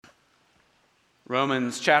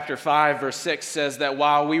Romans chapter 5, verse 6 says that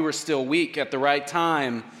while we were still weak at the right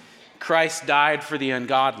time, Christ died for the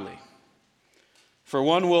ungodly. For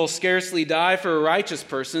one will scarcely die for a righteous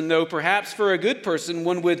person, though perhaps for a good person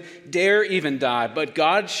one would dare even die. But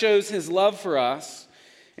God shows his love for us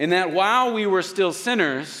in that while we were still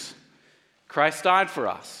sinners, Christ died for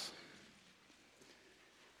us.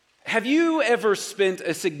 Have you ever spent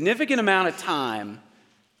a significant amount of time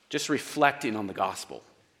just reflecting on the gospel?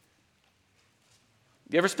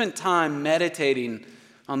 You ever spent time meditating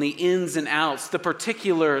on the ins and outs, the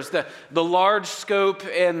particulars, the large scope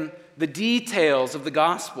and the details of the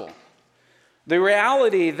gospel? The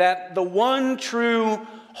reality that the one true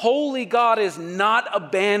holy God is not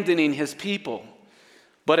abandoning his people,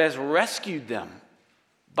 but has rescued them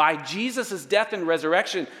by Jesus' death and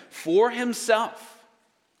resurrection for himself.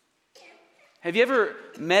 Have you ever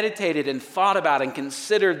meditated and thought about and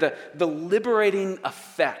considered the liberating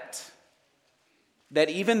effect that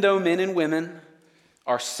even though men and women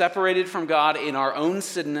are separated from God in our own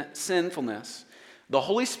sinfulness, the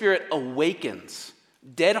Holy Spirit awakens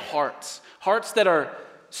dead hearts, hearts that are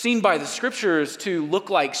seen by the Scriptures to look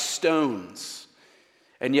like stones.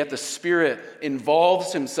 And yet the Spirit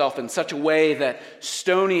involves himself in such a way that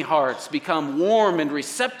stony hearts become warm and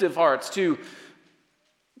receptive hearts to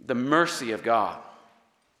the mercy of God.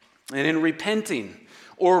 And in repenting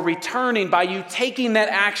or returning, by you taking that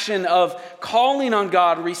action of calling on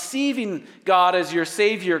God, receiving God as your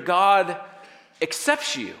Savior, God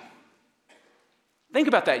accepts you. Think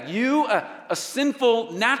about that. You, a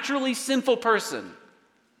sinful, naturally sinful person,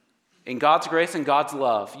 in God's grace and God's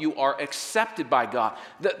love, you are accepted by God.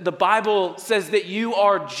 The Bible says that you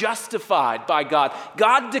are justified by God.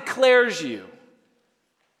 God declares you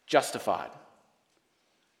justified.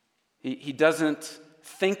 He doesn't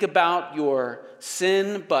think about your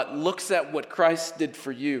sin, but looks at what Christ did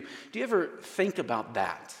for you. Do you ever think about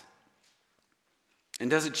that? And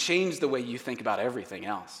does it change the way you think about everything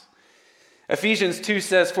else? Ephesians 2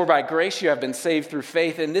 says, "For by grace you have been saved through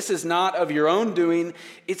faith, and this is not of your own doing.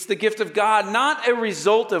 It's the gift of God, not a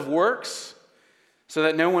result of works, so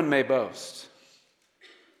that no one may boast."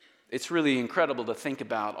 It's really incredible to think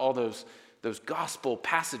about all those gospel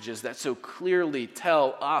passages that so clearly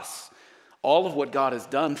tell us all of what God has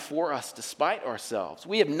done for us despite ourselves.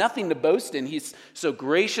 We have nothing to boast in. He's so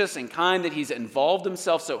gracious and kind that he's involved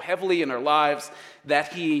himself so heavily in our lives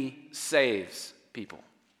that he saves people.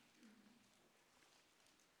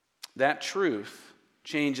 That truth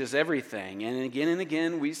changes everything. And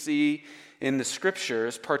again, we see in the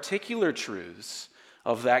Scriptures particular truths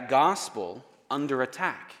of that gospel under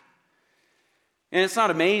attack. And it's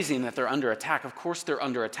not amazing that they're under attack. Of course they're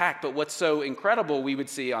under attack. But what's so incredible, we would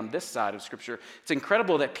see on this side of Scripture, it's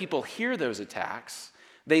incredible that people hear those attacks.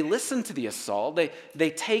 They listen to the assault. They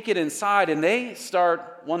take it inside and they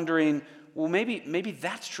start wondering, well, maybe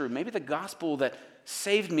that's true. Maybe the gospel that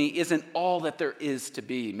saved me isn't all that there is to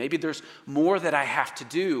be. Maybe there's more that I have to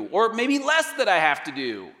do, or maybe less that I have to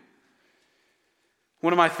do.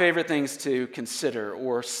 One of my favorite things to consider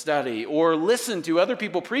or study or listen to other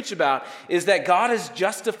people preach about is that God has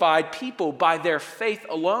justified people by their faith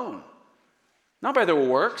alone, not by their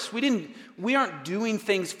works. We aren't doing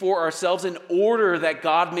things for ourselves in order that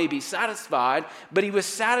God may be satisfied, but he was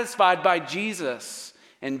satisfied by Jesus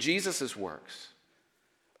and Jesus' works.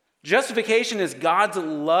 Justification is God's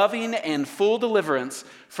loving and full deliverance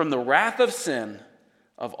from the wrath of sin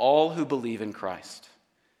of all who believe in Christ.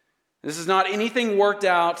 This is not anything worked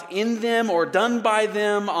out in them or done by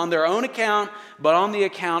them on their own account, but on the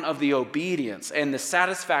account of the obedience and the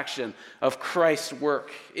satisfaction of Christ's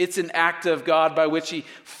work. It's an act of God by which he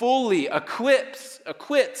fully acquits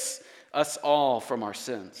us all from our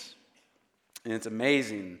sins. And it's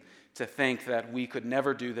amazing to think that we could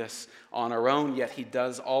never do this on our own, yet he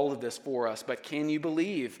does all of this for us. But can you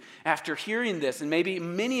believe, after hearing this, and maybe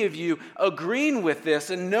many of you agreeing with this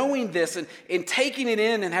and knowing this and taking it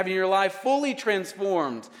in and having your life fully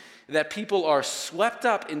transformed, that people are swept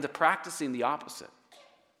up into practicing the opposite?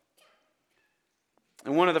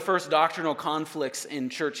 In one of the first doctrinal conflicts in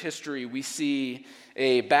church history, we see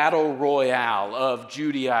a battle royale of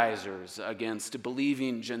Judaizers against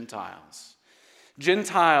believing Gentiles.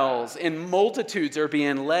 Gentiles in multitudes are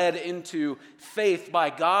being led into faith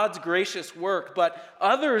by God's gracious work, but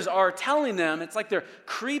others are telling them, it's like they're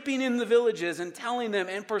creeping in the villages and telling them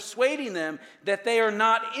and persuading them that they are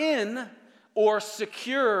not in or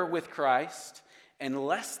secure with Christ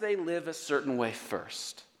unless they live a certain way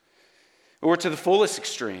first. Or to the fullest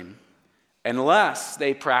extreme, unless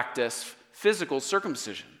they practice physical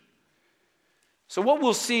circumcision. So what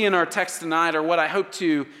we'll see in our text tonight, or what I hope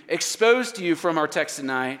to expose to you from our text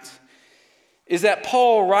tonight, is that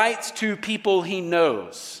Paul writes to people he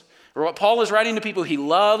knows. Or what Paul is writing to people he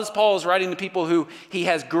loves. Paul is writing to people who he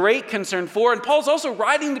has great concern for. And Paul's also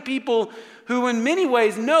writing to people who in many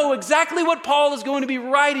ways know exactly what Paul is going to be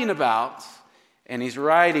writing about. And he's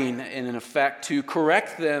writing in effect to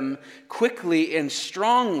correct them quickly and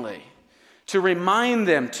strongly, to remind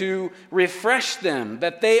them, to refresh them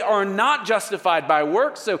that they are not justified by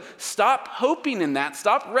works. So stop hoping in that.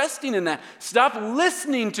 Stop resting in that. Stop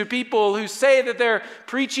listening to people who say that they're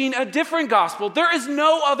preaching a different gospel. There is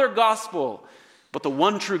no other gospel but the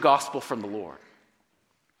one true gospel from the Lord.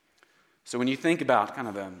 So when you think about kind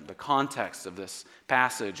of the context of this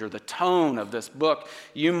passage or the tone of this book,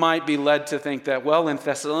 you might be led to think that, well, in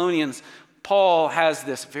Thessalonians, Paul has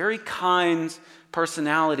this very kind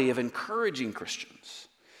personality of encouraging Christians.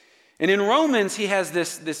 And in Romans, he has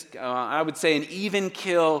this I would say, an even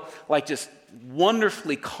kill, like just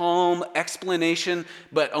wonderfully calm explanation,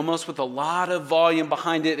 but almost with a lot of volume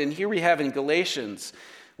behind it. And here we have in Galatians,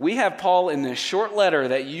 we have Paul in this short letter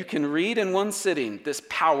that you can read in one sitting, this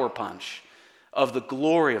power punch of the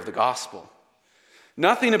glory of the gospel.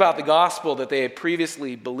 Nothing about the gospel that they had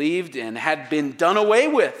previously believed in had been done away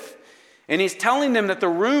with. And he's telling them that the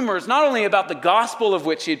rumors, not only about the gospel of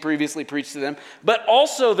which he had previously preached to them, but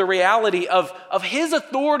also the reality of his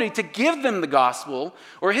authority to give them the gospel,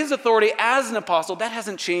 or his authority as an apostle, that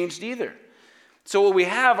hasn't changed either. So what we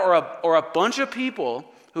have are a bunch of people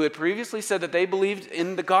who had previously said that they believed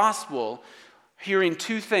in the gospel, hearing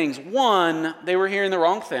two things. One, they were hearing the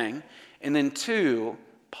wrong thing. And then two,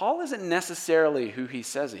 Paul isn't necessarily who he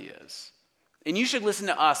says he is. And you should listen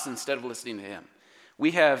to us instead of listening to him.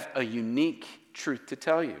 We have a unique truth to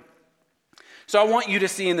tell you. So I want you to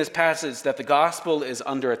see in this passage that the gospel is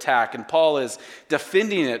under attack. And Paul is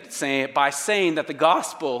defending it by saying that the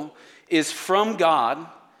gospel is from God.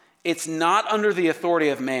 It's not under the authority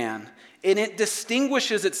of man. And it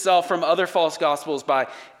distinguishes itself from other false gospels by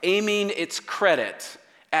aiming its credit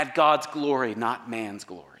at God's glory, not man's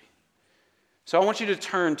glory. So I want you to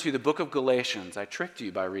turn to the book of Galatians. I tricked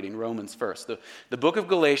you by reading Romans first. The book of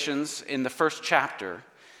Galatians in the first chapter,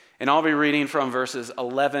 and I'll be reading from verses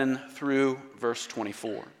 11 through verse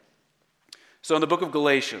 24. So in the book of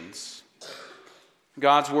Galatians,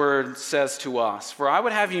 God's word says to us, "For I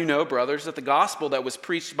would have you know, brothers, that the gospel that was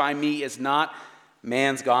preached by me is not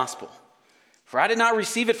man's gospel. For I did not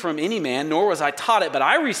receive it from any man, nor was I taught it, but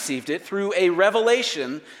I received it through a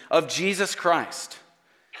revelation of Jesus Christ.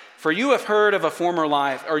 For you have heard of my former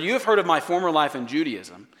life in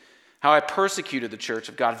Judaism, how I persecuted the church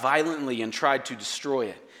of God violently and tried to destroy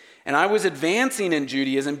it. And I was advancing in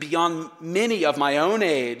Judaism beyond many of my own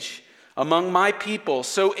age among my people.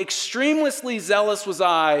 So extremely zealous was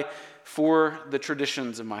I for the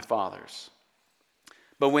traditions of my fathers.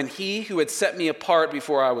 But when he who had set me apart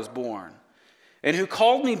before I was born, and who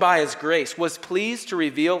called me by his grace, was pleased to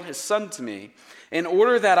reveal his Son to me, in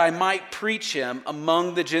order that I might preach him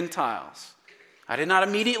among the Gentiles, I did not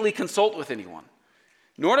immediately consult with anyone,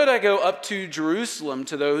 nor did I go up to Jerusalem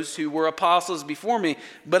to those who were apostles before me,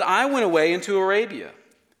 but I went away into Arabia,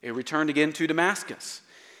 and returned again to Damascus.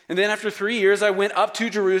 And then after 3 years I went up to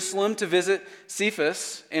Jerusalem to visit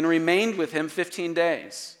Cephas, and remained with him 15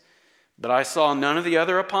 days. But I saw none of the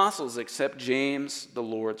other apostles except James, the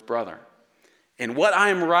Lord's brother. And what I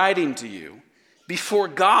am writing to you, before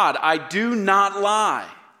God, I do not lie."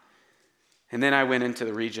 And then I went into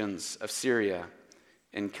the regions of Syria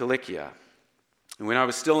and Cilicia. And when I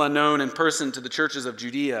was still unknown in person to the churches of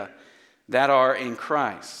Judea that are in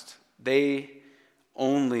Christ, they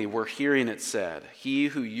only were hearing it said, "He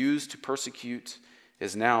who used to persecute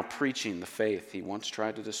is now preaching the faith he once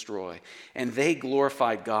tried to destroy." And they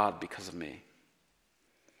glorified God because of me.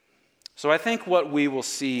 So I think what we will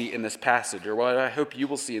see in this passage, or what I hope you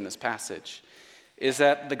will see in this passage, is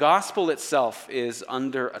that the gospel itself is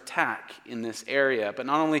under attack in this area. But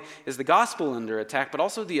not only is the gospel under attack, but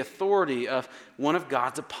also the authority of one of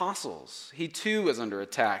God's apostles. He too is under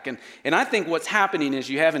attack. And I think what's happening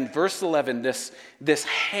is you have in verse 11 this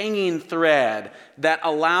hanging thread that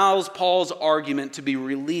allows Paul's argument to be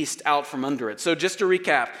released out from under it. So just to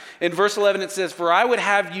recap, in verse 11 it says, "For I would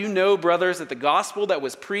have you know, brothers, that the gospel that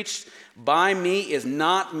was preached by me is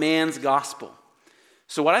not man's gospel."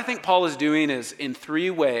 So what I think Paul is doing is in three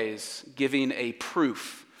ways giving a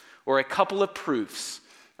proof or a couple of proofs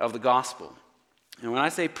of the gospel. And when I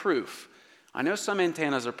say proof, I know some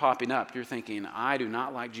antennas are popping up. You're thinking, I do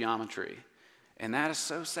not like geometry. And that is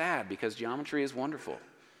so sad because geometry is wonderful.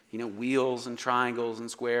 You know, wheels and triangles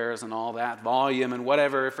and squares and all that, volume and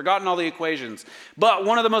whatever. I've forgotten all the equations. But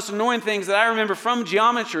one of the most annoying things that I remember from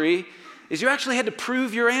geometry is you actually had to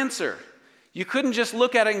prove your answer. You couldn't just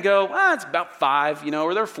look at it and go, it's about 5,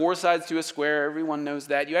 or there are 4 sides to a square. Everyone knows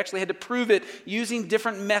that. You actually had to prove it using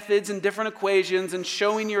different methods and different equations and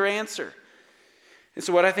showing your answer. And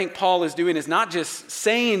so what I think Paul is doing is not just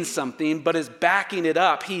saying something, but is backing it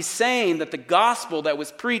up. He's saying that the gospel that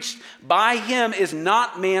was preached by him is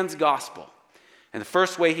not man's gospel. And the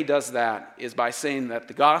first way he does that is by saying that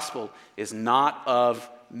the gospel is not of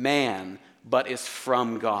man, but is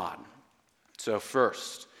from God. So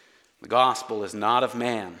first, the gospel is not of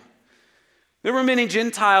man. There were many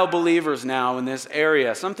Gentile believers now in this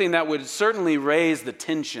area, something that would certainly raise the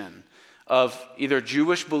tension of either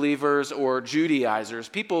Jewish believers or Judaizers,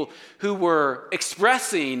 people who were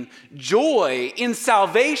expressing joy in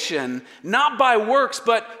salvation, not by works,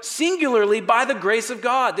 but singularly by the grace of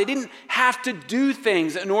God. They didn't have to do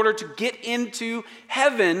things in order to get into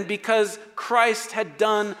heaven because Christ had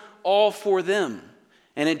done all for them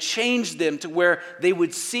and had changed them to where they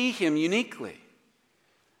would see him uniquely.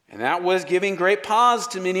 And that was giving great pause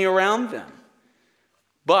to many around them.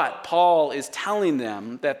 But Paul is telling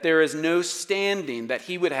them that there is no standing that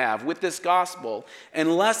he would have with this gospel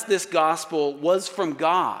unless this gospel was from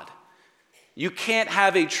God. You can't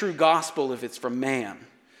have a true gospel if it's from man.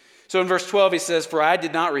 So in verse 12 he says, "For I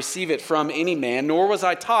did not receive it from any man, nor was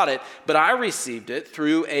I taught it, but I received it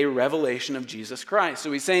through a revelation of Jesus Christ."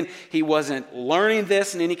 So he's saying he wasn't learning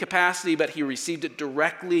this in any capacity, but he received it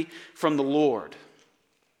directly from the Lord.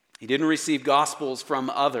 He didn't receive gospels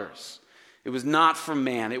from others. It was not from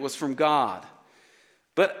man, it was from God.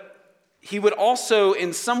 But he would also,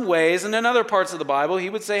 in some ways, and in other parts of the Bible, he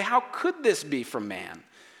would say, how could this be from man?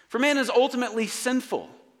 For man is ultimately sinful.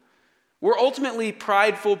 We're ultimately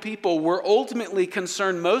prideful people. We're ultimately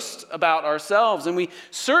concerned most about ourselves. And we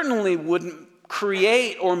certainly wouldn't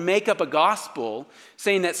create or make up a gospel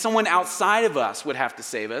saying that someone outside of us would have to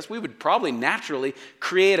save us. We would probably naturally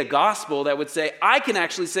create a gospel that would say, I can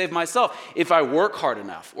actually save myself if I work hard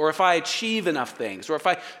enough, or if I achieve enough things, or if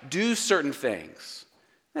I do certain things.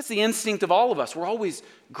 That's the instinct of all of us. We're always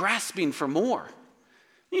grasping for more.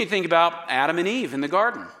 You think about Adam and Eve in the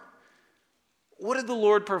garden. What did the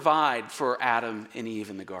Lord provide for Adam and Eve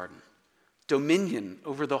in the garden? Dominion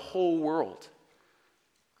over the whole world.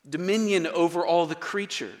 Dominion over all the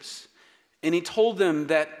creatures. And he told them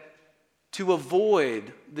that to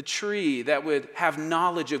avoid the tree that would have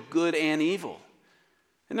knowledge of good and evil.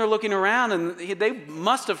 And they're looking around and they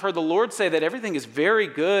must have heard the Lord say that everything is very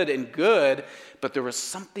good, but there was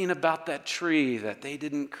something about that tree that they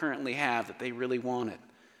didn't currently have that they really wanted.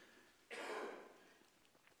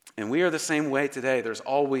 And we are the same way today. There's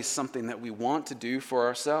always something that we want to do for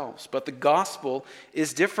ourselves. But the gospel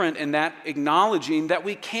is different in that acknowledging that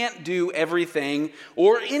we can't do everything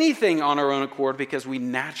or anything on our own accord because we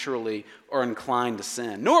naturally are inclined to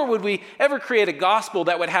sin. Nor would we ever create a gospel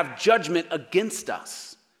that would have judgment against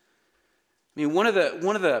us. I mean, one of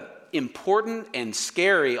the important and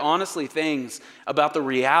scary, honestly, things about the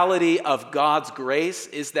reality of God's grace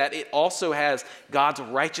is that it also has God's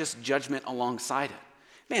righteous judgment alongside it.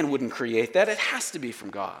 Man wouldn't create that. It has to be from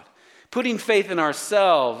God. Putting faith in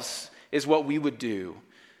ourselves is what we would do.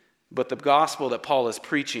 But the gospel that Paul is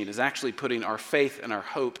preaching is actually putting our faith and our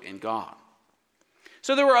hope in God.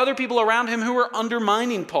 So there were other people around him who were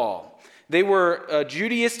undermining Paul. They were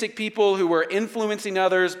Judaistic people who were influencing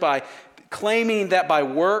others by claiming that by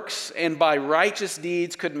works and by righteous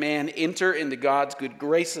deeds could man enter into God's good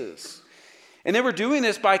graces. And they were doing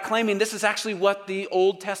this by claiming this is actually what the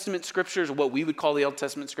Old Testament scriptures, what we would call the Old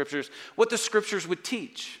Testament scriptures, what the scriptures would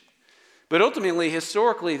teach. But ultimately,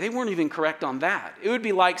 historically, they weren't even correct on that. It would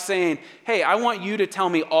be like saying, hey, I want you to tell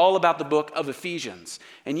me all about the book of Ephesians.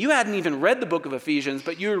 And you hadn't even read the book of Ephesians,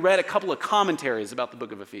 but you had read a couple of commentaries about the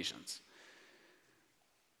book of Ephesians.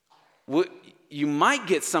 You might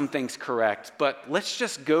get some things correct, but let's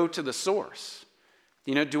just go to the source.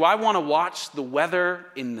 Do I want to watch the weather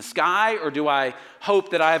in the sky, or do I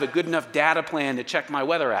hope that I have a good enough data plan to check my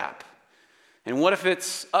weather app? And what if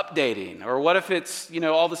it's updating? Or what if it's,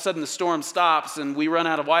 all of a sudden the storm stops and we run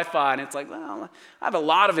out of Wi-Fi and it's like, well, I have a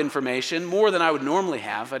lot of information, more than I would normally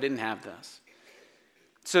have if I didn't have this.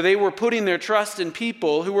 So they were putting their trust in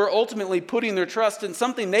people who were ultimately putting their trust in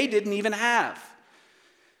something they didn't even have.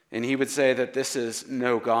 And he would say that this is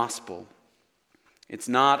no gospel. It's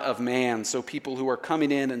not of man. So people who are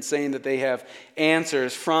coming in and saying that they have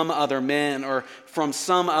answers from other men or from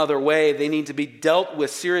some other way, they need to be dealt with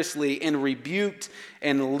seriously and rebuked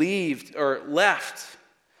and left.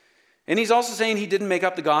 And he's also saying he didn't make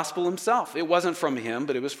up the gospel himself. It wasn't from him,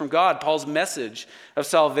 but it was from God. Paul's message of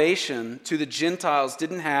salvation to the Gentiles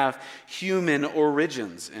didn't have human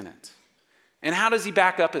origins in it. And how does he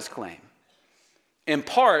back up his claim? in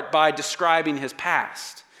part by describing his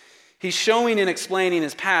past. He's showing and explaining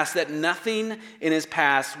his past that nothing in his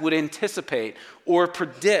past would anticipate or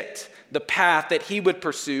predict the path that he would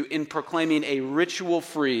pursue in proclaiming a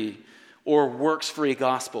ritual-free or works-free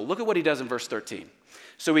gospel. Look at what he does in verse 13.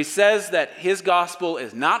 So he says that his gospel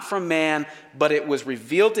is not from man, but it was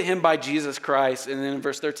revealed to him by Jesus Christ. And then in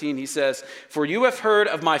verse 13 he says, "For you have heard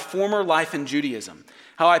of my former life in Judaism,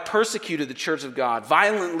 how I persecuted the church of God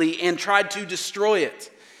violently and tried to destroy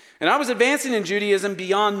it. And I was advancing in Judaism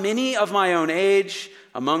beyond many of my own age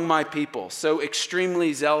among my people. So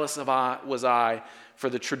extremely zealous was I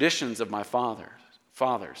for the traditions of my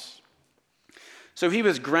fathers." So he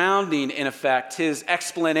was grounding, in effect, his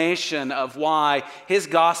explanation of why his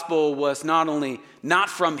gospel was not only not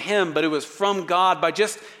from him, but it was from God, by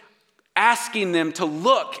just asking them to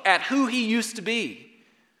look at who he used to be.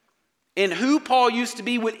 And who Paul used to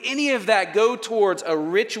be, would any of that go towards a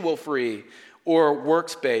ritual-free or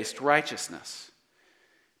works-based righteousness?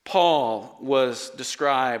 Paul was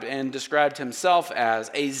described himself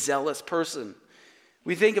as a zealous person.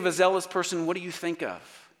 We think of a zealous person, what do you think of?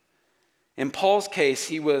 In Paul's case,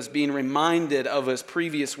 he was being reminded of his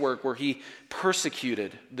previous work where he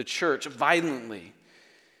persecuted the church violently.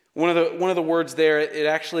 One of the words there, it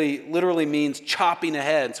actually literally means chopping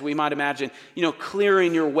ahead. So we might imagine,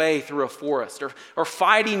 clearing your way through a forest or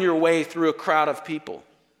fighting your way through a crowd of people.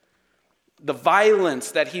 The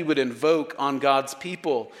violence that he would invoke on God's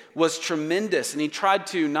people was tremendous, and he tried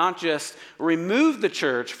to not just remove the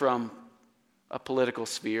church from a political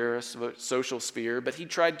sphere, a social sphere, but he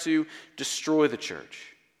tried to destroy the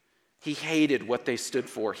church. He hated what they stood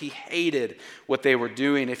for. He hated what they were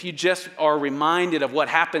doing. If you just are reminded of what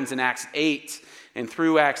happens in Acts 8 and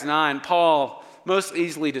through Acts 9, Paul, most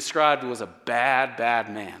easily described, was a bad, bad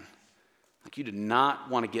man. Like, you did not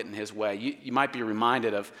want to get in his way. You might be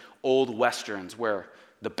reminded of old westerns where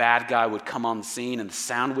the bad guy would come on the scene and the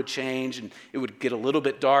sound would change and it would get a little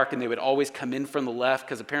bit dark and they would always come in from the left,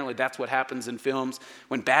 because apparently that's what happens in films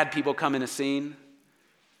when bad people come in a scene.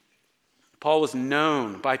 Paul was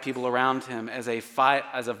known by people around him as a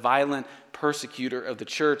violent persecutor of the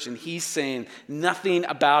church, and he's saying nothing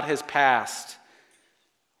about his past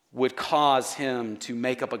would cause him to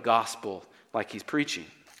make up a gospel like he's preaching.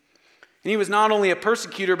 And he was not only a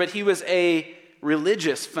persecutor, but he was a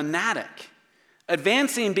religious fanatic.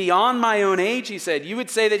 Advancing beyond my own age, he said. You would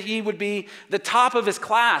say that he would be the top of his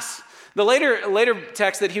class. The later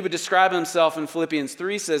text that he would describe himself in Philippians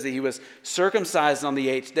 3 says that he was circumcised on the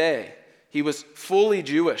 8th day. He was fully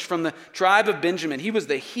Jewish, from the tribe of Benjamin. He was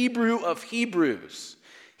the Hebrew of Hebrews.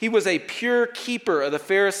 He was a pure keeper of the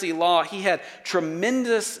Pharisee law. He had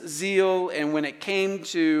tremendous zeal, and when it came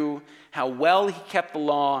to how well he kept the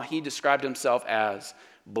law, he described himself as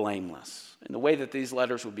blameless. And the way that these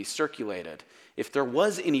letters would be circulated, if there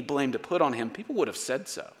was any blame to put on him, people would have said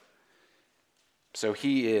so. So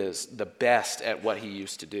he is the best at what he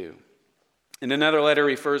used to do. In another letter,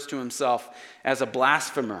 he refers to himself as a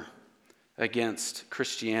blasphemer against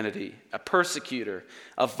Christianity, a persecutor,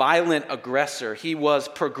 a violent aggressor. He was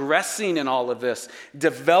progressing in all of this,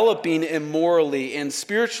 developing immorally and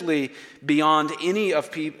spiritually beyond any of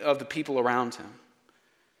the people around him.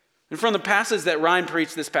 And from the passage that Ryan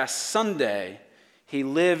preached this past Sunday, he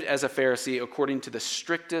lived as a Pharisee according to the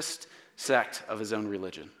strictest sect of his own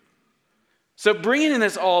religion. So bringing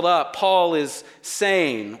this all up, Paul is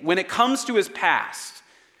saying, when it comes to his past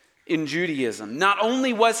in Judaism, not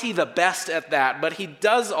only was he the best at that, but he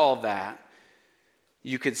does all that,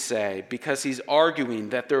 you could say, because he's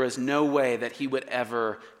arguing that there is no way that he would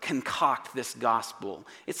ever concoct this gospel.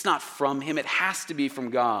 It's not from him. It has to be from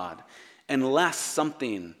God, unless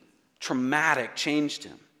something traumatic changed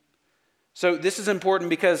him. So this is important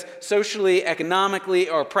because socially, economically,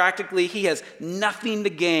 or practically, he has nothing to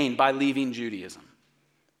gain by leaving Judaism,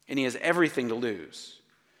 and he has everything to lose.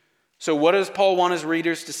 So what does Paul want his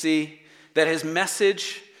readers to see? That his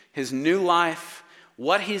message, his new life,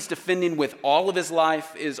 what he's defending with all of his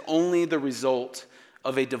life is only the result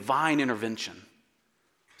of a divine intervention.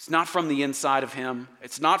 It's not from the inside of him.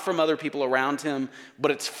 It's not from other people around him, but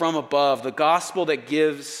it's from above. The gospel that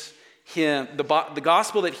gives him, the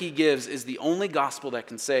gospel that he gives is the only gospel that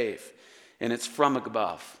can save, and it's from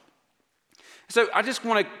above. So I just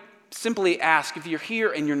want to simply ask, if you're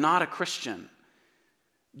here and you're not a Christian,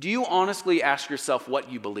 do you honestly ask yourself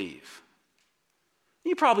what you believe?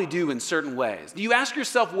 You probably do in certain ways. Do you ask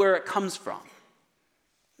yourself where it comes from?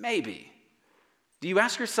 Maybe. Do you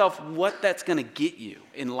ask yourself what that's going to get you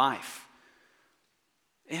in life?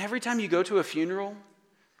 And every time you go to a funeral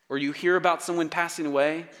or you hear about someone passing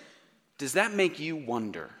away, does that make you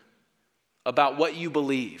wonder about what you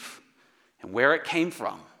believe and where it came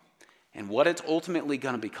from and what it's ultimately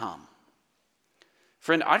going to become.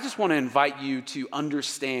 Friend, I just want to invite you to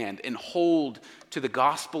understand and hold to the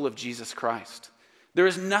gospel of Jesus Christ. There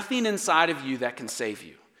is nothing inside of you that can save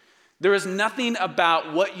you. There is nothing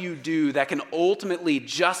about what you do that can ultimately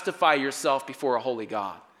justify yourself before a holy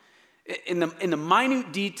God. In the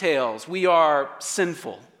minute details, we are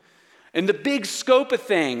sinful. In the big scope of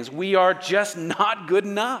things, we are just not good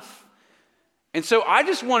enough. And so I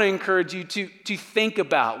just want to encourage you to think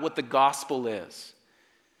about what the gospel is.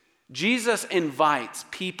 Jesus invites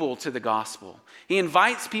people to the gospel. He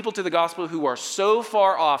invites people to the gospel who are so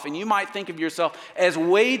far off, and you might think of yourself as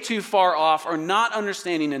way too far off or not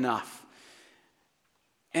understanding enough.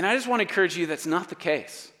 And I just want to encourage you that's not the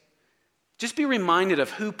case. Just be reminded of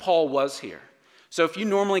who Paul was here. So if you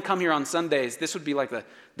normally come here on Sundays, this would be like the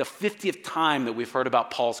 50th time that we've heard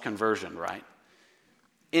about Paul's conversion, right?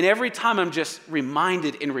 And every time I'm just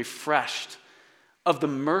reminded and refreshed of the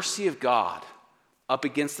mercy of God up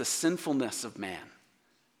against the sinfulness of man.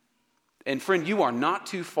 And friend, you are not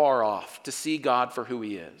too far off to see God for who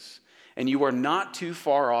he is. And you are not too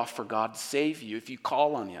far off for God to save you if you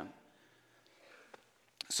call on him.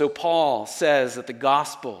 So Paul says that the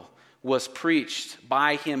gospel was preached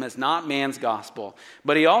by him as not man's gospel.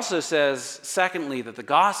 But he also says, secondly, that the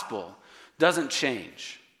gospel doesn't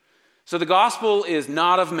change. So the gospel is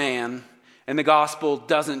not of man, and the gospel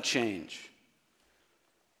doesn't change.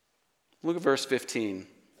 Look at verse 15.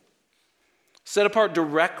 Set apart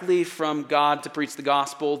directly from God to preach the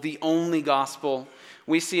gospel, the only gospel.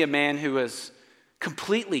 We see a man who is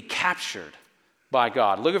completely captured by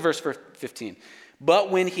God. Look at verse 15.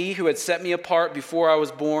 But when he who had set me apart before I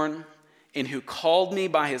was born, and who called me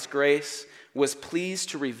by his grace, was pleased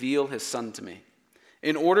to reveal his Son to me,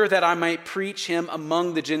 in order that I might preach him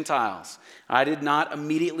among the Gentiles. I did not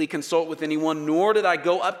immediately consult with anyone, nor did I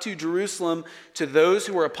go up to Jerusalem to those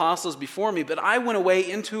who were apostles before me, but I went away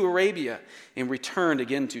into Arabia and returned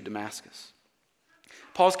again to Damascus.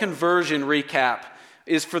 Paul's conversion recap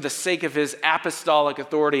is for the sake of his apostolic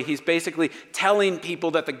authority. He's basically telling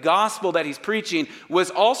people that the gospel that he's preaching was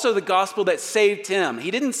also the gospel that saved him. He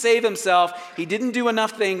didn't save himself. He didn't do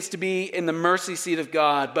enough things to be in the mercy seat of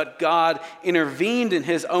God, but God intervened in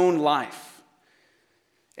his own life.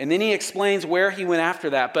 And then he explains where he went after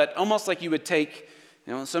that, but almost like you would take,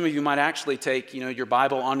 some of you might actually take, your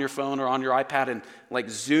Bible on your phone or on your iPad and like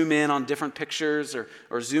zoom in on different pictures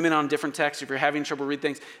or zoom in on different texts if you're having trouble reading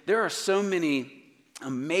things. There are so many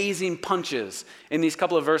amazing punches in these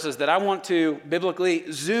couple of verses that I want to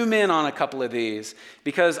biblically zoom in on a couple of these,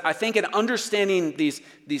 because I think in understanding these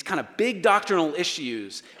kind of big doctrinal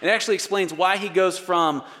issues, it actually explains why he goes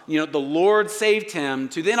from, the Lord saved him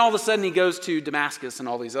to then all of a sudden he goes to Damascus and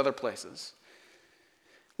all these other places.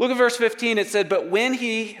 Look at verse 15. It said, but when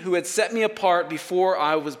he who had set me apart before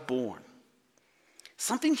I was born.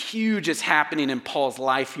 Something huge is happening in Paul's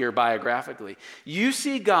life here biographically. You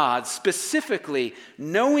see God specifically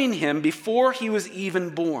knowing him before he was even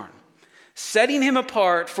born, setting him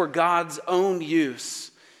apart for God's own use.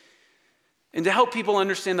 And to help people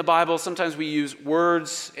understand the Bible, sometimes we use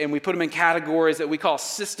words and we put them in categories that we call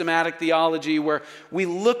systematic theology, where we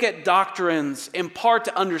look at doctrines in part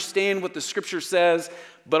to understand what the Scripture says,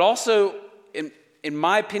 but also in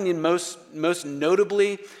my opinion, most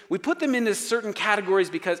notably, we put them into certain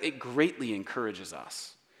categories because it greatly encourages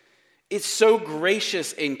us. It's so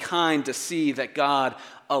gracious and kind to see that God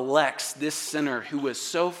elects this sinner who was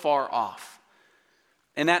so far off.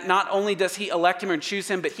 And that not only does he elect him and choose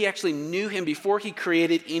him, but he actually knew him before he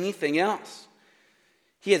created anything else.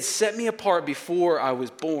 He had set me apart before I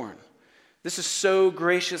was born. This is so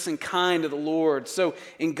gracious and kind of the Lord. So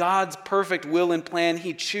in God's perfect will and plan,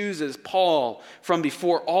 he chooses Paul from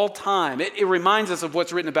before all time. It reminds us of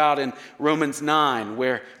what's written about in Romans 9,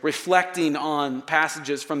 where reflecting on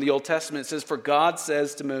passages from the Old Testament, it says, for God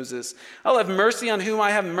says to Moses, I'll have mercy on whom I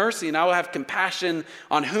have mercy, and I will have compassion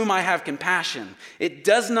on whom I have compassion. It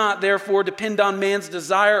does not therefore depend on man's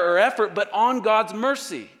desire or effort, but on God's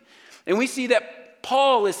mercy. And we see that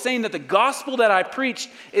Paul is saying that the gospel that I preached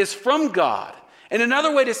is from God. And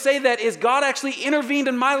another way to say that is God actually intervened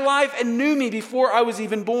in my life and knew me before I was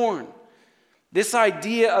even born. This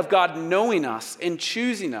idea of God knowing us and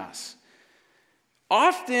choosing us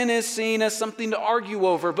often is seen as something to argue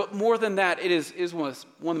over, but more than that, it is one of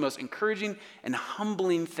the most encouraging and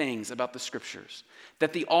humbling things about the Scriptures,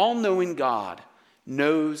 that the all-knowing God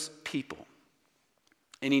knows people.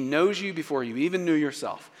 And he knows you before you even knew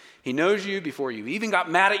yourself. He knows you before you even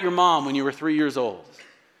got mad at your mom when you were 3 years old.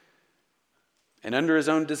 And under his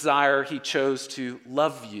own desire, he chose to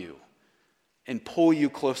love you and pull you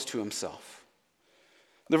close to himself.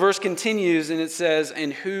 The verse continues and it says,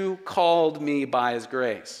 "And who called me by his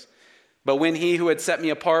grace? But when he who had set me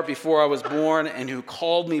apart before I was born and who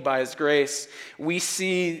called me by his grace," we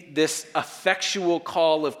see this effectual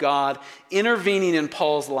call of God intervening in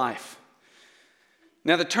Paul's life.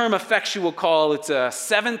 Now, the term effectual call, it's a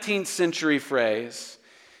 17th century phrase,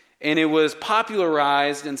 and it was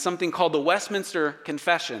popularized in something called the Westminster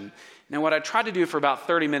Confession. Now, what I tried to do for about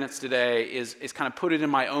 30 minutes today is kind of put it in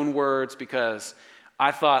my own words, because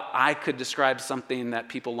I thought I could describe something that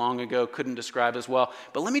people long ago couldn't describe as well.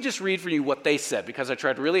 But let me just read for you what they said, because I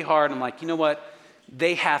tried really hard. I'm like, you know what?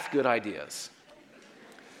 They have good ideas.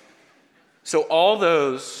 So all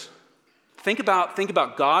those, think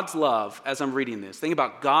about God's love as I'm reading this. Think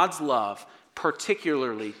about God's love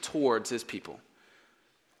particularly towards his people.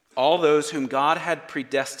 All those whom God had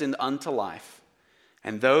predestined unto life,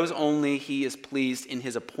 and those only he is pleased in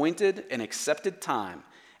his appointed and accepted time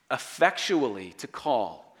effectually to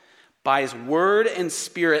call by his word and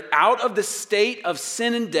spirit out of the state of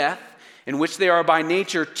sin and death in which they are by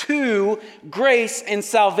nature to grace and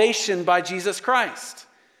salvation by Jesus Christ.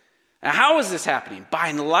 Now, how is this happening? By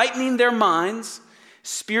enlightening their minds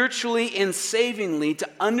spiritually and savingly to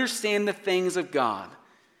understand the things of God,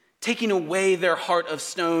 taking away their heart of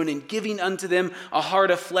stone and giving unto them a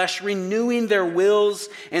heart of flesh, renewing their wills,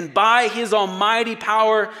 and by his almighty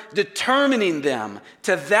power determining them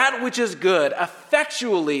to that which is good,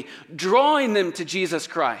 effectually drawing them to Jesus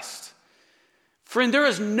Christ. Friend, there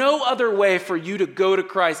is no other way for you to go to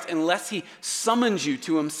Christ unless he summons you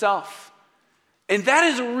to himself. And that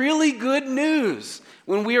is really good news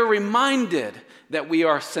when we are reminded that we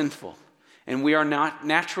are sinful. And we are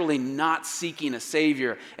naturally not seeking a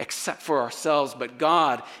Savior except for ourselves. But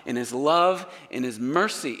God, in his love and his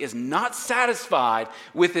mercy, is not satisfied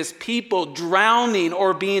with his people drowning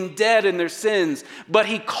or being dead in their sins, but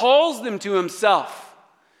he calls them to himself.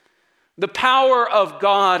 The power of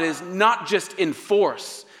God is not just in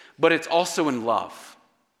force, but it's also in love.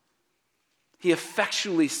 He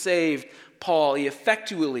effectually saved Paul.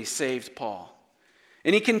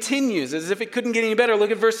 And he continues as if it couldn't get any better. Look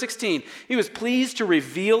at verse 16. "He was pleased to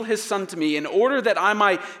reveal his Son to me in order that I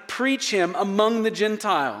might preach him among the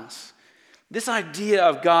Gentiles." This idea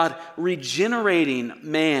of God regenerating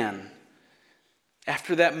man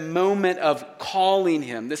after that moment of calling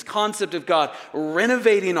him, this concept of God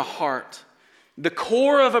renovating a heart, the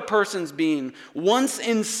core of a person's being, once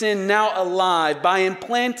in sin, now alive, by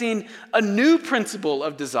implanting a new principle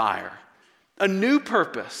of desire, a new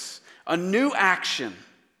purpose, a new action,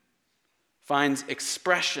 finds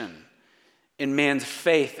expression in man's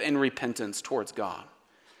faith and repentance towards God.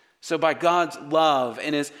 So by God's love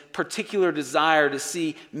and his particular desire to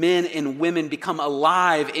see men and women become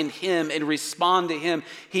alive in him and respond to him,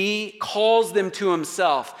 he calls them to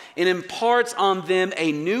himself and imparts on them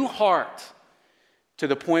a new heart to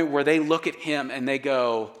the point where they look at him and they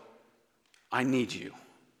go, "I need you."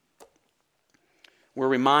 We're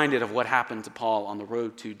reminded of what happened to Paul on the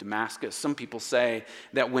road to Damascus. Some people say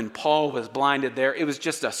that when Paul was blinded there, it was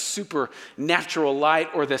just a supernatural light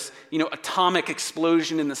or this, atomic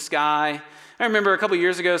explosion in the sky. I remember a couple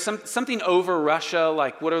years ago, something over Russia,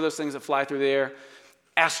 like what are those things that fly through the air?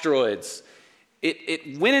 Asteroids.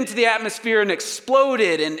 It went into the atmosphere and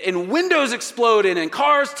exploded, and windows exploded, and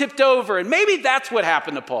cars tipped over, and maybe that's what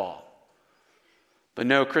happened to Paul. But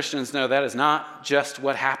no, Christians know that is not just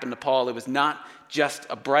what happened to Paul. It was not just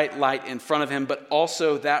a bright light in front of him, but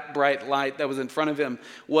also that bright light that was in front of him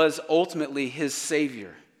was ultimately his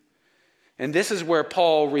Savior. And this is where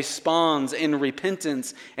Paul responds in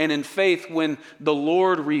repentance and in faith when the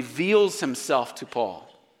Lord reveals himself to Paul.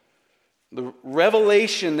 The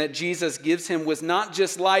revelation that Jesus gives him was not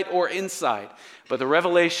just light or insight, but the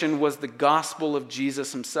revelation was the gospel of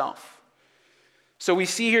Jesus himself. So we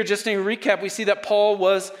see here, just in a recap, we see that Paul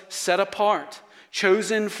was set apart,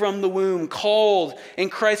 chosen from the womb, called,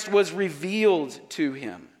 and Christ was revealed to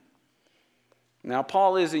him. Now,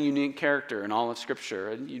 Paul is a unique character in all of Scripture,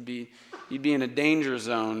 and you'd be in a danger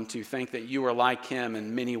zone to think that you are like him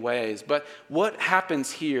in many ways. But what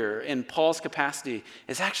happens here in Paul's capacity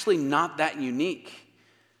is actually not that unique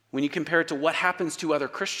when you compare it to what happens to other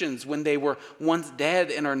Christians when they were once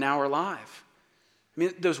dead and are now alive. I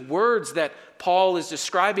mean, those words that Paul is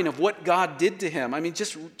describing of what God did to him,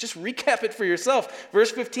 just recap it for yourself.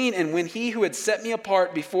 Verse 15, "And when he who had set me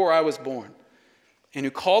apart before I was born, and who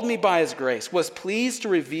called me by his grace, was pleased to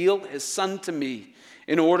reveal his Son to me,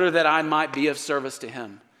 in order that I might be of service to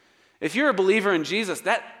him." If you're a believer in Jesus,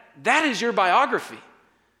 that is your biography.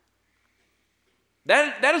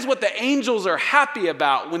 That is what the angels are happy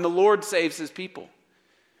about when the Lord saves his people.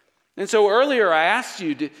 And so earlier I asked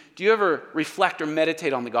you, do you ever reflect or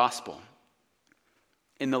meditate on the gospel?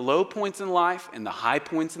 In the low points in life, in the high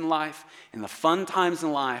points in life, in the fun times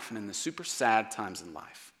in life, and in the super sad times in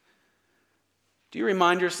life. Do you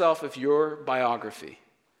remind yourself of your biography,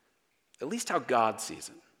 at least how God sees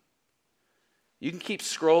it? You can keep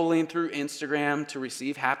scrolling through Instagram to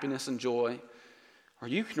receive happiness and joy, or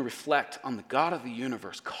you can reflect on the God of the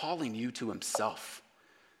universe calling you to himself.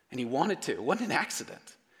 And he wanted to. It wasn't an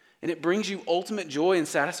accident. And it brings you ultimate joy and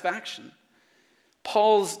satisfaction.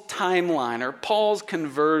 Paul's timeline or Paul's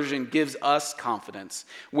conversion gives us confidence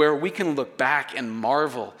where we can look back and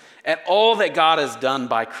marvel at all that God has done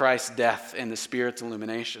by Christ's death and the Spirit's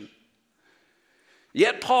illumination.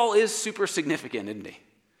 Yet Paul is super significant, isn't he?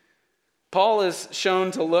 Paul is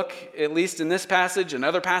shown to look, at least in this passage and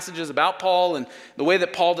other passages about Paul and the way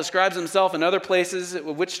that Paul describes himself in other places,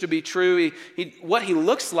 which to be true, what he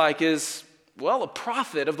looks like is, well, a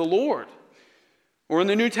prophet of the Lord. Or in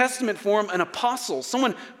the New Testament form, an apostle,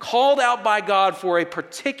 someone called out by God for a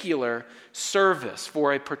particular service,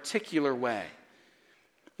 for a particular way.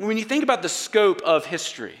 When you think about the scope of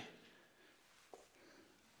history,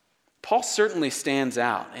 Paul certainly stands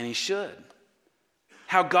out, and he should.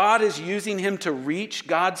 How God is using him to reach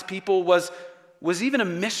God's people was even a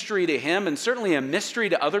mystery to him, and certainly a mystery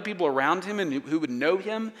to other people around him and who would know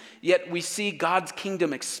him. Yet we see God's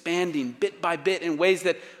kingdom expanding bit by bit in ways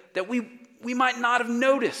that we might not have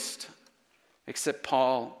noticed, except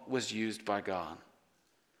Paul was used by God.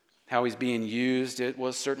 How he's being used, it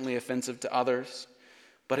was certainly offensive to others,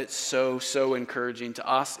 but it's so encouraging to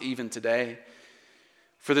us even today.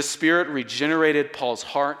 For the Spirit regenerated Paul's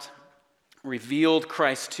heart, revealed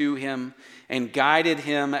Christ to him, and guided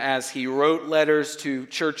him as he wrote letters to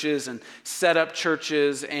churches and set up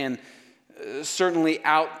churches and certainly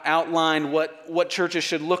outlined what churches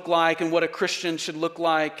should look like and what a Christian should look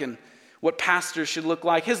like and what pastors should look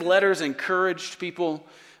like. His letters encouraged people.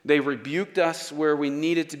 They rebuked us where we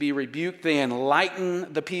needed to be rebuked. They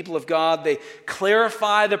enlightened the people of God. They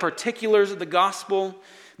clarified the particulars of the gospel.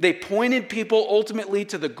 They pointed people ultimately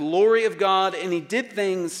to the glory of God, and he did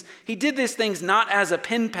these things not as a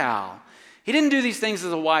pen pal. He didn't do these things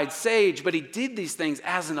as a wise sage, but he did these things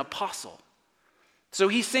as an apostle. So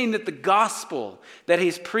he's saying that the gospel that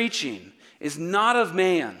he's preaching is not of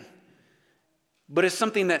man, but is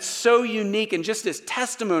something that's so unique, and just his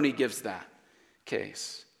testimony gives that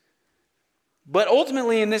case. But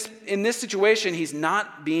ultimately in this situation, he's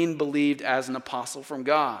not being believed as an apostle from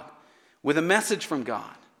God, with a message from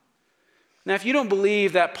God. Now, if you don't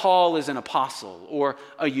believe that Paul is an apostle or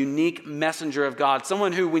a unique messenger of God,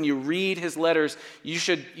 someone who, when you read his letters, you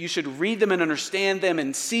should read them and understand them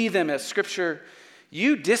and see them as Scripture,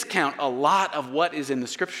 you discount a lot of what is in the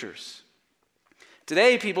Scriptures.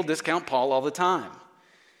 Today, people discount Paul all the time.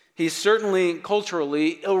 He's certainly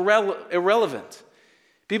culturally irrelevant.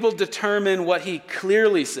 People determine what he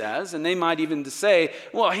clearly says, and they might even say,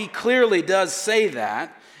 well, he clearly does say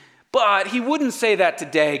that, but he wouldn't say that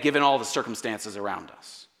today given all the circumstances around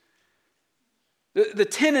us. The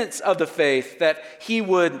tenets of the faith that he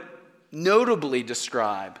would notably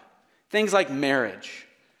describe, things like marriage,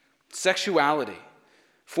 sexuality,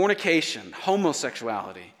 fornication,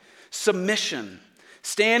 homosexuality, submission,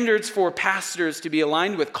 standards for pastors to be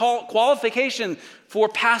aligned with, qualification for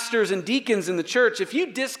pastors and deacons in the church. If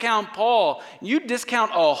you discount Paul, you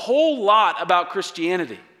discount a whole lot about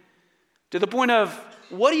Christianity to the point of,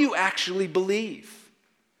 what do you actually believe?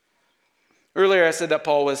 Earlier I said that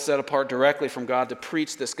Paul was set apart directly from God to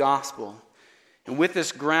preach this gospel. And with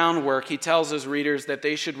this groundwork, he tells his readers that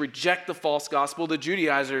they should reject the false gospel, the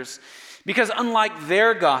Judaizers, because unlike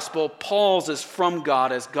their gospel, Paul's is from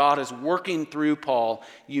God, as God is working through Paul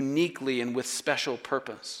uniquely and with special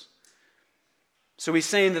purpose. So he's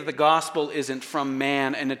saying that the gospel isn't from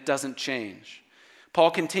man and it doesn't change.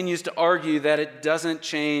 Paul continues to argue that it doesn't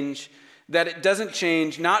change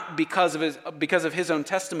not because of his own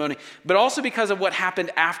testimony, but also because of what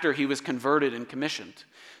happened after he was converted and commissioned.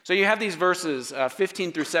 So you have these verses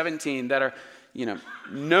 15 through 17 that are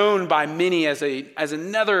known by many as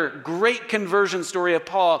another great conversion story of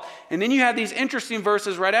Paul. And then you have these interesting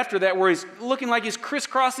verses right after that where he's looking like he's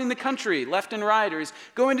crisscrossing the country left and right, or he's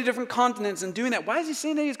going to different continents and doing that. Why is he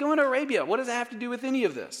saying that he's going to Arabia? What does that have to do with any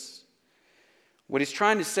of this? What he's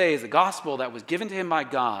trying to say is the gospel that was given to him by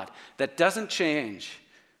God that doesn't change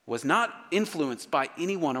was not influenced by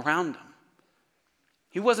anyone around him.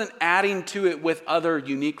 He wasn't adding to it with other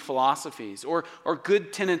unique philosophies or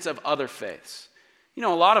good tenets of other faiths. A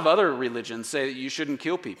lot of other religions say that you shouldn't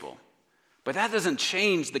kill people, but that doesn't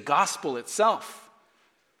change the gospel itself.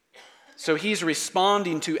 So he's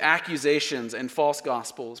responding to accusations and false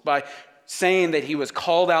gospels by saying that he was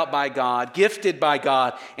called out by God, gifted by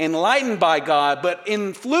God, enlightened by God, but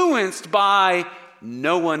influenced by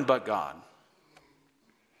no one but God.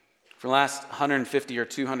 For the last 150 or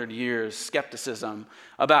 200 years, skepticism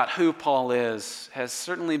about who Paul is has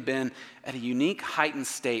certainly been at a unique heightened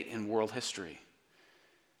state in world history.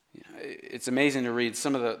 It's amazing to read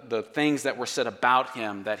some of the things that were said about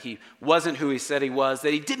him, that he wasn't who he said he was,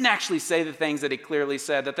 that he didn't actually say the things that he clearly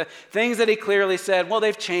said, that the things that he clearly said, well,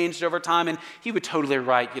 they've changed over time, and he would totally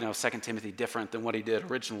write, 2 Timothy different than what he did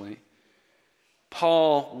originally.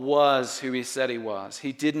 Paul was who he said he was.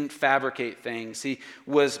 He didn't fabricate things. He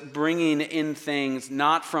was bringing in things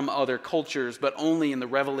not from other cultures, but only in the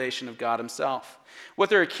revelation of God himself. What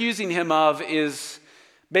they're accusing him of is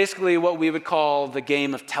basically what we would call the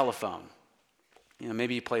game of telephone.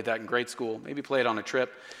 Maybe you played that in grade school. Maybe you played on a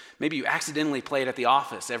trip. Maybe you accidentally play it at the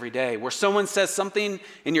office every day, where someone says something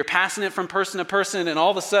and you're passing it from person to person, and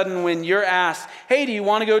all of a sudden when you're asked, hey, do you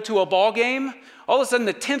want to go to a ball game? All of a sudden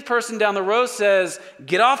the 10th person down the row says,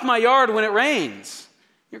 get off my yard when it rains.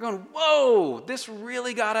 You're going, whoa, this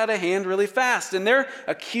really got out of hand really fast. And they're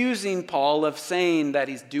accusing Paul of saying that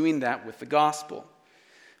he's doing that with the gospel.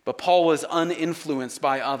 But Paul was uninfluenced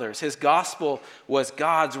by others. His gospel was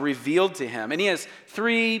God's revealed to him. And he has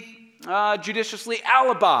 3 judiciously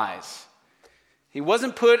alibis. He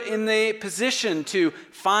wasn't put in the position to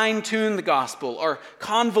fine-tune the gospel or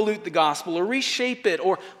convolute the gospel or reshape it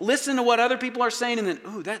or listen to what other people are saying and then,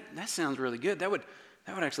 ooh, that sounds really good. That would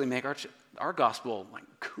actually make our gospel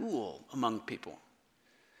cool among people.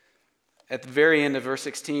 At the very end of verse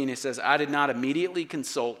 16, he says, I did not immediately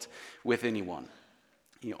consult with anyone.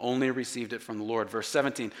 He only received it from the Lord. Verse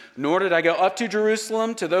 17, nor did I go up to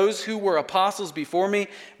Jerusalem to those who were apostles before me,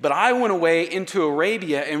 but I went away into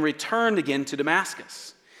Arabia and returned again to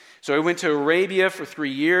Damascus. So I went to Arabia for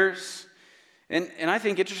 3 years. And I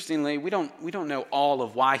think, interestingly, we don't know all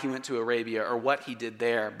of why he went to Arabia or what he did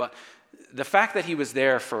there, but the fact that he was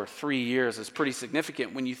there for 3 years is pretty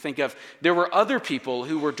significant when you think of there were other people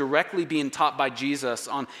who were directly being taught by Jesus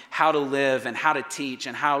on how to live and how to teach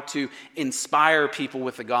and how to inspire people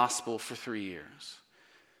with the gospel for 3 years.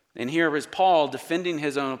 And here is Paul defending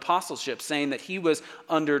his own apostleship, saying that he was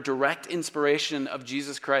under direct inspiration of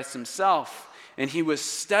Jesus Christ himself, and he was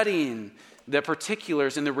studying the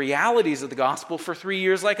particulars and the realities of the gospel for 3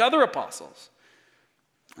 years like other apostles.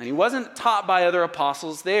 And he wasn't taught by other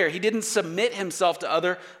apostles there. He didn't submit himself to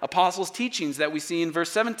other apostles' teachings that we see in verse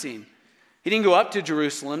 17. He didn't go up to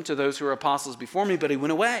Jerusalem to those who were apostles before me, but he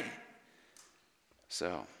went away.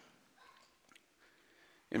 So,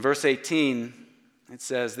 in verse 18, it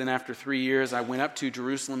says, then after 3 years I went up to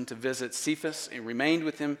Jerusalem to visit Cephas and remained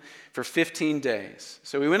with him for 15 days.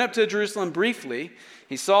 So he went up to Jerusalem briefly.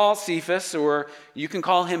 He saw Cephas, or you can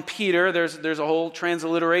call him Peter. There's a whole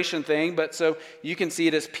transliteration thing, but so you can see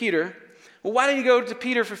it as Peter. Well, why did he go to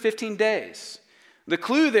Peter for 15 days? The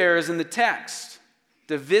clue there is in the text,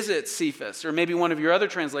 to visit Cephas, or maybe one of your other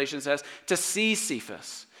translations says to see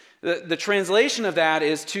Cephas. The translation of that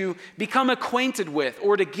is to become acquainted with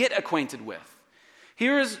or to get acquainted with.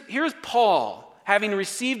 Here's Paul having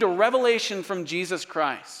received a revelation from Jesus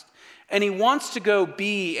Christ, and he wants to go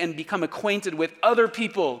be and become acquainted with other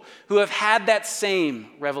people who have had that same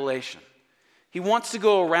revelation. He wants to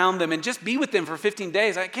go around them and just be with them for 15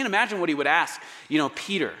 days. I can't imagine what he would ask,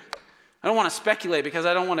 Peter. I don't want to speculate because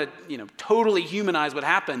I don't want to, totally humanize what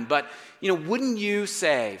happened, but, wouldn't you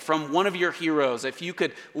say from one of your heroes, if you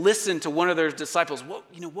could listen to one of their disciples,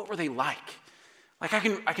 what were they like? Like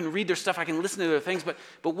I can read their stuff, I can listen to their things, but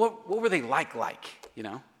what were they like?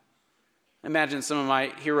 Imagine some of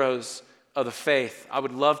my heroes of the faith. I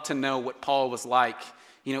would love to know what Paul was like,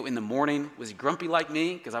 in the morning. Was he grumpy like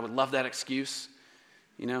me? Because I would love that excuse.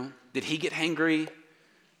 Did he get hangry?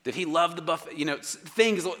 Did he love the buffet?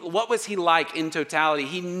 Things. What was he like in totality?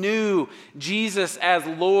 He knew Jesus as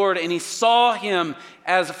Lord and he saw him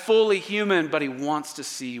as fully human, but he wants to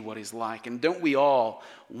see what he's like. And don't we all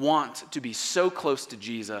want to be so close to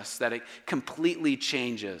Jesus that it completely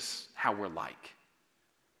changes how we're like?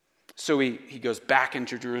 So he goes back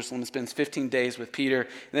into Jerusalem, spends 15 days with Peter. And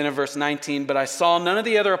then in verse 19, but I saw none of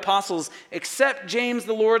the other apostles except James,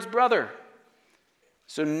 the Lord's brother.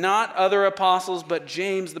 So not other apostles, but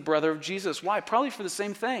James, the brother of Jesus. Why? Probably for the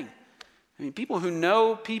same thing. People who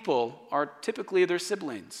know people are typically their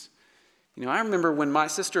siblings. I remember when my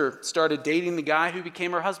sister started dating the guy who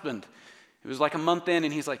became her husband. It was like a month in,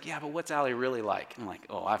 and he's like, yeah, but what's Allie really like? I'm like,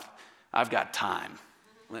 oh, I've got time,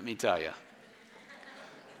 let me tell you.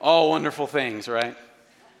 All wonderful things, right?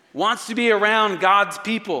 Wants to be around God's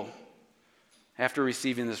people. after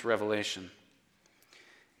receiving this revelation.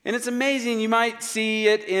 And it's amazing. You might see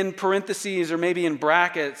it in parentheses or maybe in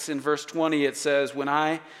brackets. In verse 20, it says,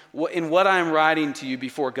 in what I am writing to you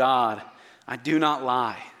before God, I do not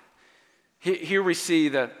lie. Here we see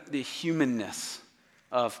the humanness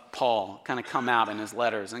of Paul kind of come out in his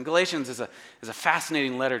letters. And Galatians is a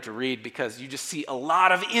fascinating letter to read because you just see a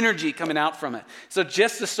lot of energy coming out from it. So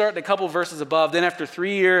just to start a couple verses above, then after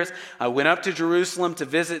 3 years, I went up to Jerusalem to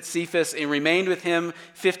visit Cephas and remained with him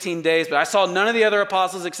 15 days. But I saw none of the other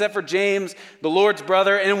apostles except for James, the Lord's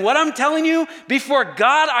brother. And what I'm telling you, before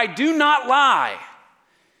God, I do not lie.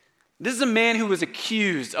 This is a man who was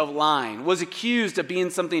accused of lying, was accused of being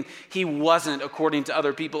something he wasn't according to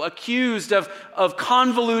other people, accused of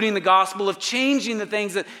convoluting the gospel, of changing the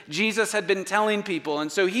things that Jesus had been telling people.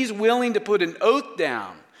 And so he's willing to put an oath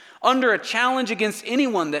down under a challenge against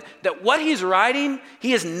anyone that what he's writing,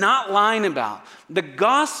 he is not lying about. The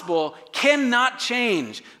gospel cannot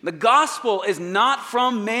change. The gospel is not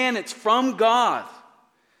from man, it's from God.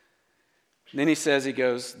 And then he says he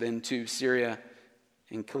goes then to Syria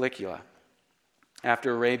in Cilicia.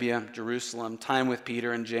 After Arabia, Jerusalem, time with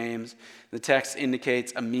Peter and James, the text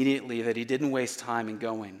indicates immediately that he didn't waste time in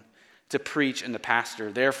going to preach and to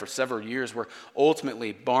pastor there for several years, where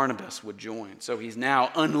ultimately Barnabas would join. So he's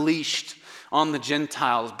now unleashed on the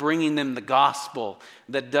Gentiles, bringing them the gospel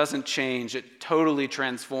that doesn't change. It totally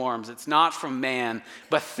transforms. It's not from man,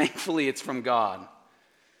 but thankfully it's from God.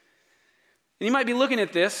 And you might be looking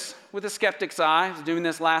at this with a skeptic's eye. I was doing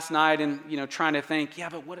this last night and, trying to think, yeah,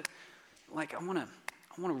 but I want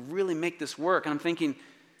to really make this work. And I'm thinking,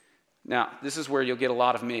 now, this is where you'll get a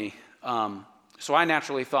lot of me. So I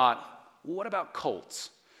naturally thought, well, what about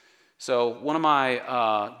cults? So one of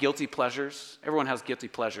my guilty pleasures, everyone has guilty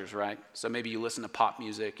pleasures, right? So maybe you listen to pop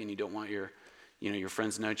music and you don't want your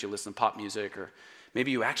friends to know that you listen to pop music, or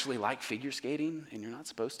maybe you actually like figure skating and you're not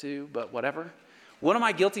supposed to, but whatever. One of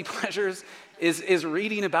my guilty pleasures is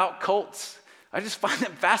reading about cults. I just find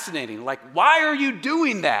them fascinating. Like, why are you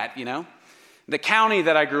doing that, The county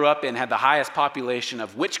that I grew up in had the highest population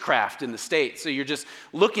of witchcraft in the state. So you're just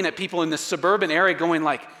looking at people in this suburban area going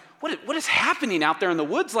like, what is happening out there in the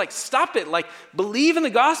woods? Like, stop it. Like, believe in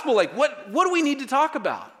the gospel. Like, what do we need to talk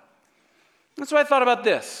about? That's why I thought about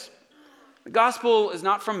this. The gospel is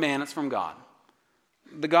not from man, it's from God.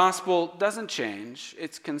 The gospel doesn't change,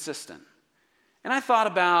 it's consistent. And I thought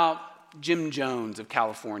about Jim Jones of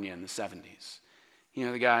California in the 70s.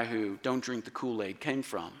 The guy who Don't Drink the Kool-Aid came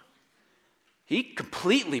from. He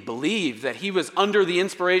completely believed that he was under the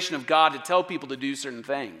inspiration of God to tell people to do certain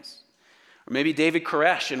things. Or maybe David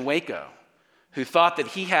Koresh in Waco, who thought that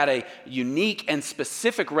he had a unique and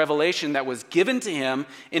specific revelation that was given to him,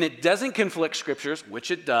 and it doesn't conflict scriptures, which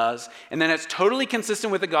it does, and then it's totally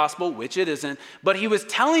consistent with the gospel, which it isn't, but he was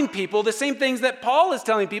telling people the same things that Paul is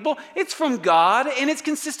telling people. It's from God, and it's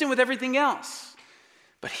consistent with everything else.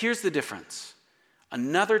 But here's the difference.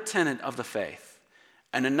 Another tenet of the faith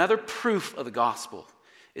and another proof of the gospel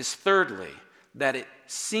is thirdly, that it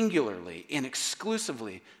singularly and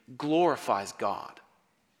exclusively glorifies God.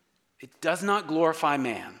 It does not glorify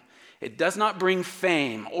man. It does not bring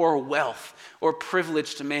fame or wealth or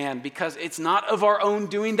privilege to man, because it's not of our own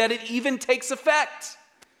doing that it even takes effect.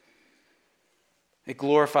 It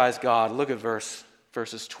glorifies God. Look at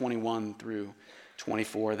verses 21 through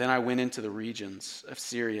 24. Then I went into the regions of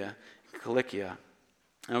Syria and Cilicia.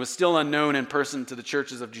 And I was still unknown in person to the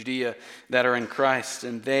churches of Judea that are in Christ,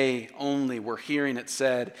 and they only were hearing it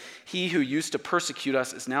said, "He who used to persecute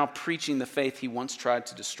us is now preaching the faith he once tried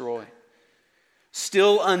to destroy."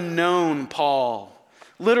 Still unknown, Paul.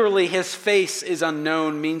 Literally, his face is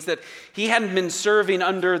unknown, means that he hadn't been serving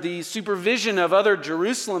under the supervision of other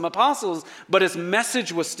Jerusalem apostles, but his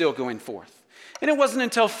message was still going forth. And it wasn't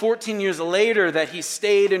until 14 years later that he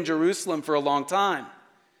stayed in Jerusalem for a long time.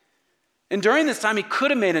 And during this time, he could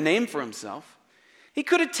have made a name for himself. He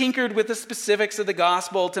could have tinkered with the specifics of the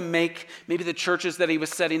gospel to make maybe the churches that he was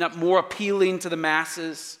setting up more appealing to the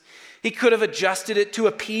masses. He could have adjusted it to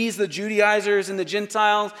appease the Judaizers and the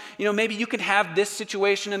Gentiles. Maybe you can have this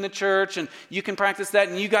situation in the church and you can practice that,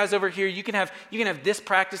 and you guys over here, you can have this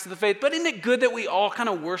practice of the faith. But isn't it good that we all kind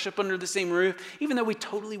of worship under the same roof, even though we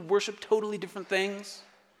totally worship totally different things?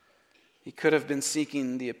 He could have been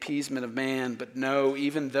seeking the appeasement of man, but no,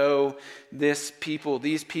 even though these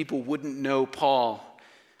people wouldn't know Paul,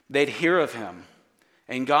 they'd hear of him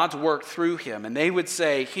and God's work through him, and they would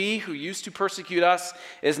say, "He who used to persecute us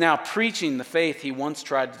is now preaching the faith he once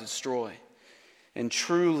tried to destroy." And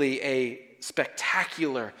truly a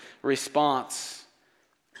spectacular response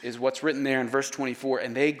is what's written there in verse 24,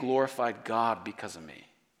 "And they glorified God because of me."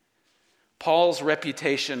 Paul's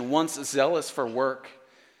reputation, once zealous for work,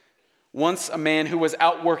 once a man who was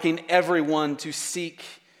outworking everyone to seek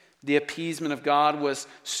the appeasement of God, was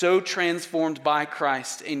so transformed by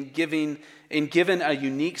Christ and given a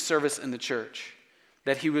unique service in the church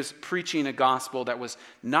that he was preaching a gospel that was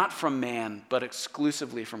not from man, but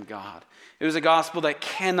exclusively from God. It was a gospel that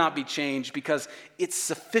cannot be changed because it's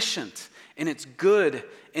sufficient and it's good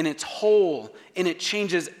and it's whole and it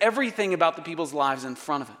changes everything about the people's lives in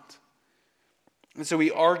front of it. And so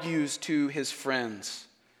he argues to his friends,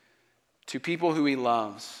 to people who he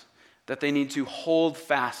loves, that they need to hold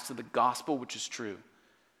fast to the gospel which is true.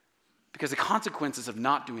 Because the consequences of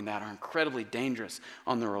not doing that are incredibly dangerous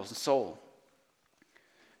on their own soul.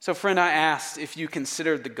 So friend, I asked if you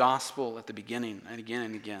considered the gospel at the beginning and again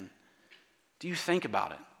and again. Do you think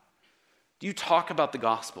about it? Do you talk about the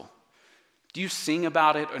gospel? Do you sing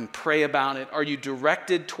about it and pray about it? Are you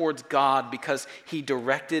directed towards God because he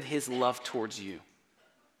directed his love towards you?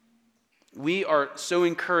 We are so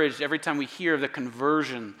encouraged every time we hear the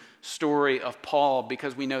conversion story of Paul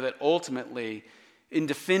because we know that ultimately, in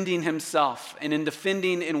defending himself and in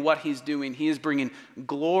defending in what he's doing, he is bringing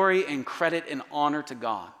glory and credit and honor to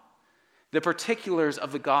God. The particulars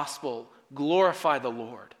of the gospel glorify the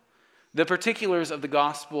Lord. The particulars of the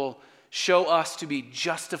gospel show us to be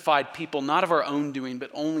justified people, not of our own doing,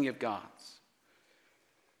 but only of God's.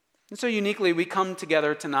 And so uniquely, we come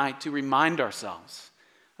together tonight to remind ourselves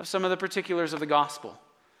of some of the particulars of the gospel.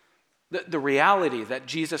 The reality that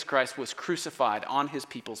Jesus Christ was crucified on his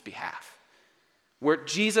people's behalf. Where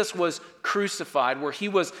Jesus was crucified, where he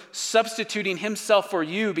was substituting himself for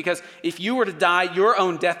you, because if you were to die your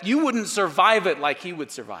own death, you wouldn't survive it like he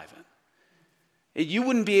would survive it. You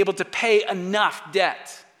wouldn't be able to pay enough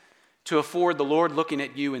debt to afford the Lord looking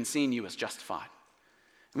at you and seeing you as justified.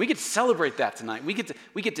 And we get to celebrate that tonight. We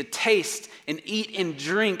get to taste and eat and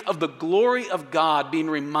drink of the glory of God, being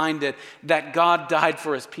reminded that God died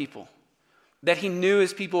for his people. That he knew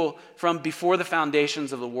his people from before the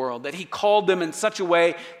foundations of the world, that he called them in such a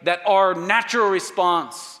way that our natural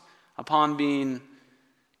response upon being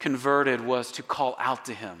converted was to call out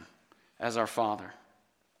to him as our Father.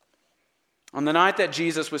 On the night that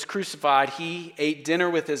Jesus was crucified, he ate dinner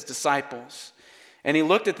with his disciples, and he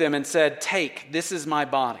looked at them and said, "Take, this is my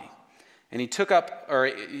body." And he took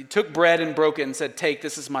bread and broke it and said, "Take,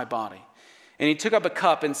 this is my body." And he took up a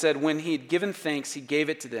cup and said, when he had given thanks, he gave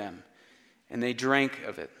it to them. And they drank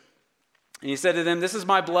of it. And he said to them, "This is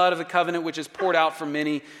my blood of the covenant, which is poured out for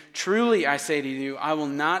many. Truly, I say to you, I will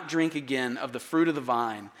not drink again of the fruit of the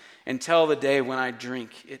vine until the day when I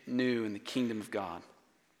drink it new in the kingdom of God."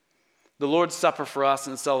 The Lord's Supper for us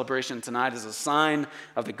in celebration tonight is a sign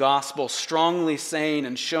of the gospel, strongly saying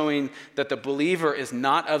and showing that the believer is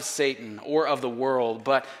not of Satan or of the world,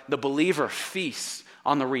 but the believer feasts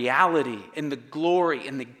on the reality and the glory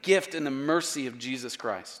and the gift and the mercy of Jesus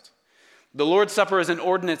Christ. The Lord's Supper is an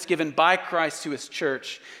ordinance given by Christ to his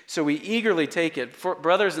church, so we eagerly take it. For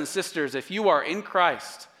brothers and sisters, if you are in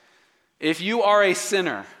Christ, if you are a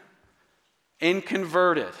sinner and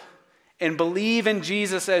converted and believe in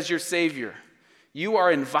Jesus as your Savior, you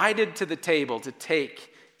are invited to the table to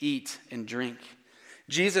take, eat, and drink.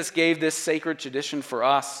 Jesus gave this sacred tradition for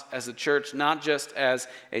us as a church, not just as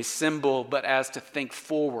a symbol, but as to think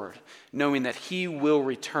forward, knowing that he will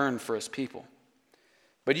return for his people.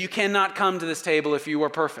 But you cannot come to this table if you are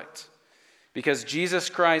perfect, because Jesus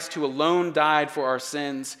Christ, who alone died for our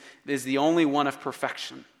sins, is the only one of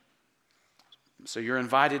perfection. So you're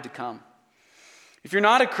invited to come. If you're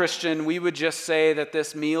not a Christian, we would just say that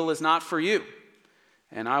this meal is not for you,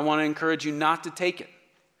 and I want to encourage you not to take it.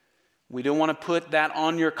 We don't want to put that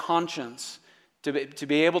on your conscience to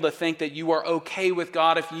be able to think that you are okay with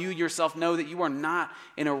God if you yourself know that you are not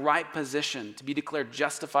in a right position to be declared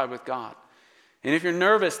justified with God. And if you're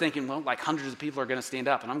nervous thinking, well, like hundreds of people are going to stand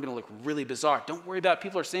up and I'm going to look really bizarre, don't worry about it.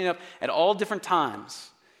 People are standing up at all different times.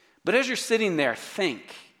 But as you're sitting there,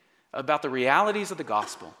 think about the realities of the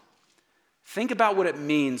gospel. Think about what it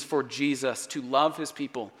means for Jesus to love his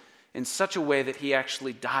people in such a way that he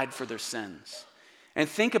actually died for their sins. And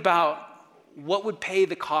think about what would pay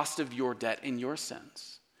the cost of your debt in your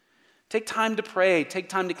sins. Take time to pray. Take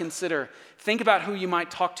time to consider. Think about who you might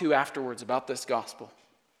talk to afterwards about this gospel.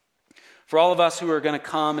 For all of us who are going to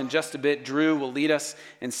come in just a bit, Drew will lead us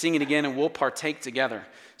in singing again, and we'll partake together.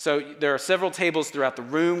 So there are several tables throughout the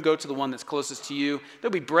room. Go to the one that's closest to you.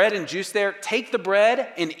 There'll be bread and juice there. Take the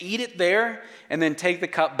bread and eat it there, and then take the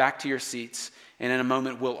cup back to your seats. And in a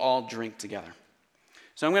moment, we'll all drink together.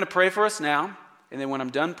 So I'm going to pray for us now, and then when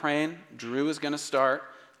I'm done praying, Drew is going to start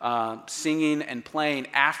singing and playing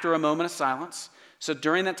after a moment of silence. So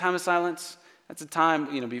during that time of silence, That's a time,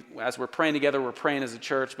 as we're praying together, we're praying as a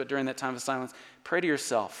church, but during that time of silence, pray to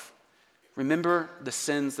yourself. Remember the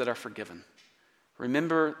sins that are forgiven.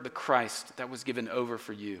 Remember the Christ that was given over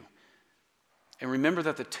for you. And remember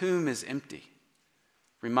that the tomb is empty,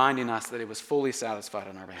 reminding us that it was fully satisfied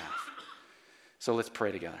on our behalf. So let's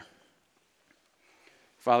pray together.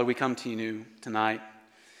 Father, we come to you tonight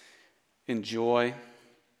in joy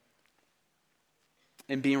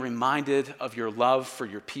and being reminded of your love for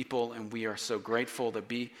your people, and we are so grateful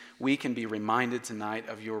that we can be reminded tonight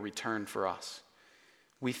of your return for us.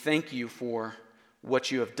 We thank you for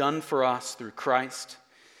what you have done for us through Christ.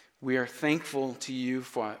 We are thankful to you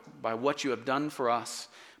by what you have done for us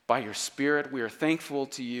by your Spirit. We are thankful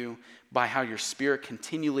to you by how your Spirit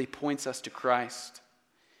continually points us to Christ.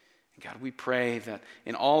 And God, we pray that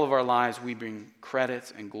in all of our lives we bring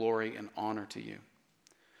credit and glory and honor to you.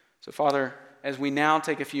 So, Father, as we now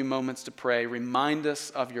take a few moments to pray, remind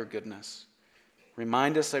us of your goodness.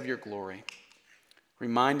 Remind us of your glory.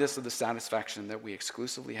 Remind us of the satisfaction that we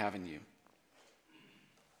exclusively have in you.